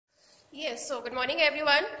Yes, so good morning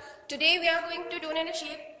everyone. Today we are going to do a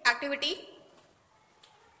shape activity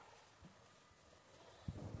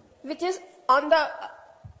which is on the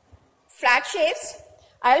flat shapes.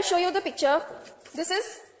 I'll show you the picture. This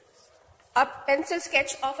is a pencil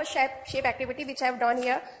sketch of a shape activity which I have done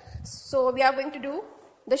here. So we are going to do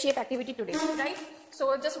the shape activity today, right?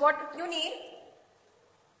 So just what you need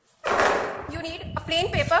a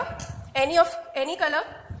plain paper, any color,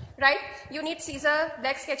 right? You need scissor,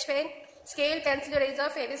 black sketch pen, scale, pencil, eraser,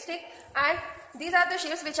 Fevistick, and these are the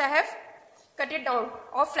shapes which I have cut it down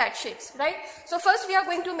of flat shapes, right? So first we are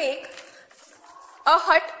going to make a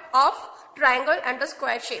hut of triangle and the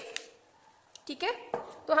square shape. ठीक है,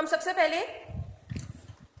 तो हम सबसे पहले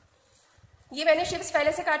ये मैंने shapes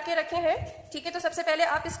पहले से काट के रखे हैं, ठीक है? तो सबसे पहले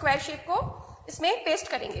आप स्क्वायर शेप को इसमें पेस्ट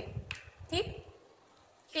करेंगे, ठीक?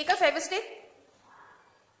 Take a Fevistick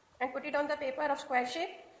and put it on the paper of square shape.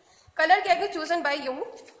 Color can be chosen by you,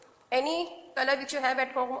 any color which you have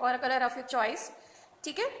at home or a color of your choice,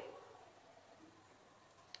 ठीक है?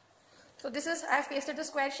 So this is, I have pasted the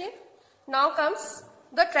square shape. Now comes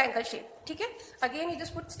the triangle shape, ठीक है? Again you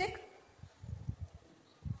just put stick,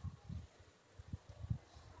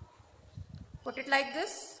 put it like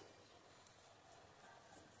this.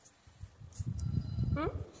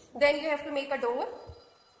 Then you have to make a door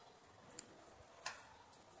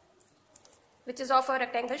which is of a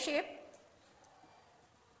rectangle shape.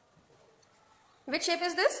 Which shape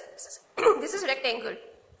is this? This is rectangle,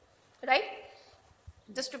 right?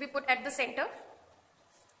 Just to be put at the center.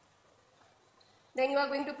 Then you are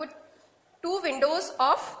going to put two windows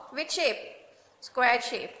of which shape? Square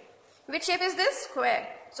shape. Which shape is this? Square.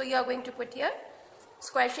 So you are going to put here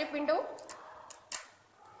square shape window.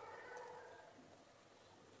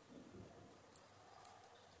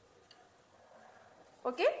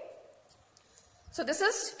 Okay? So this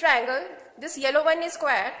is triangle, this yellow one is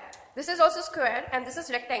square, this is also square, and this is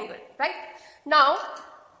rectangle, right? Now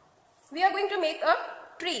we are going to make a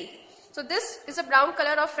tree. So this is a brown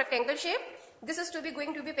color of rectangle shape. This is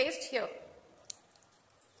going to be pasted here.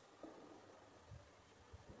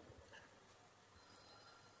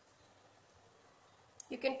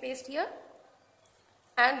 You can paste here,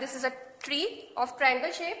 and this is a tree of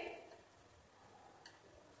triangle shape.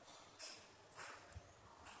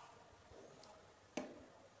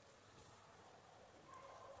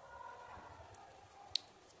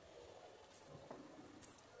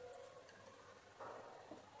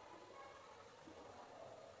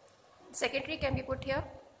 Second tree can be put here.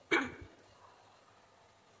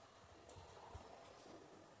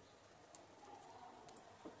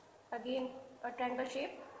 Again a triangle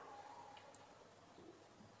shape.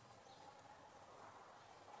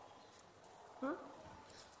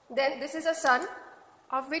 Then this is a sun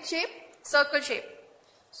of which shape? Circle shape.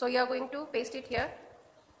 So you are going to paste it here.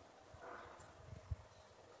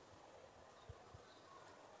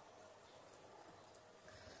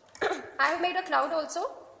 I have made a cloud also.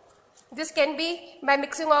 This can be by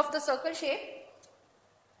mixing of the circle shape.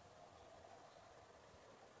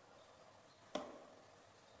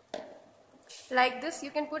 Like this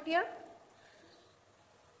you can put here.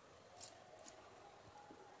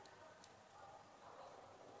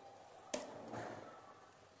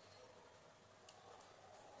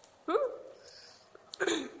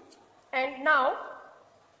 And now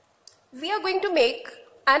we are going to make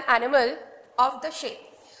an animal of the shape.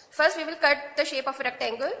 First we will cut the shape of a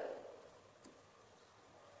rectangle.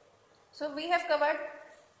 So we have covered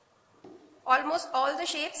almost all the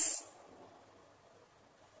shapes.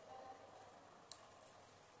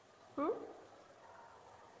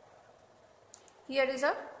 Here is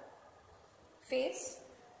a face.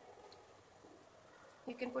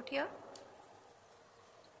 You can put here.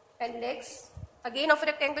 And legs, again of a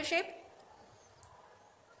rectangle shape.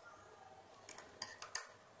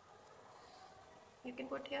 You can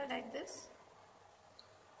put here like this.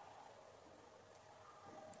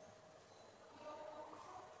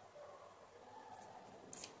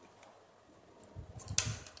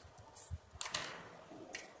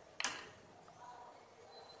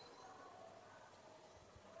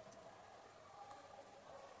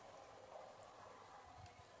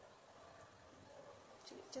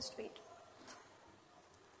 Just wait.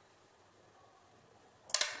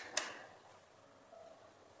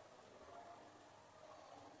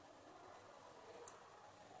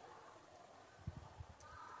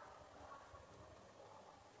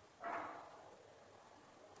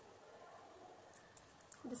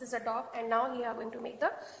 This is a dog, and now you are going to make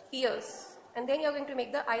the ears, and then you are going to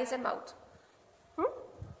make the eyes and mouth.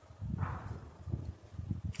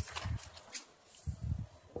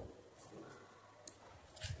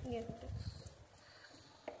 Here it is.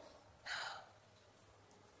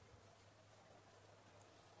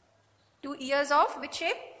 2 ears of which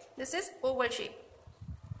shape? This is oval shape.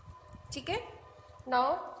 Okay?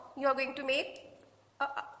 Now you are going to make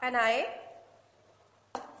an eye.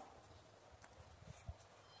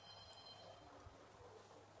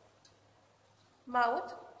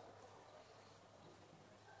 Mouth.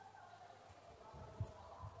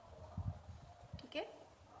 Okay?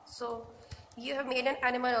 So you have made an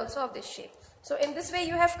animal also of this shape. So in this way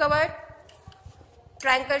you have covered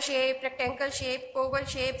triangle shape, rectangle shape, oval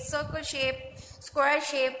shape, circle shape, square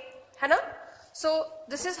shape, है ना? So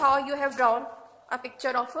this is how you have drawn a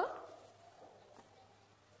picture of a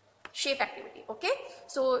shape activity. Okay?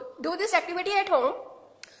 So do this activity at home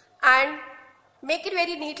and make it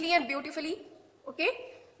very neatly and beautifully. Okay?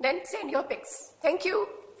 Then send your pics. Thank you.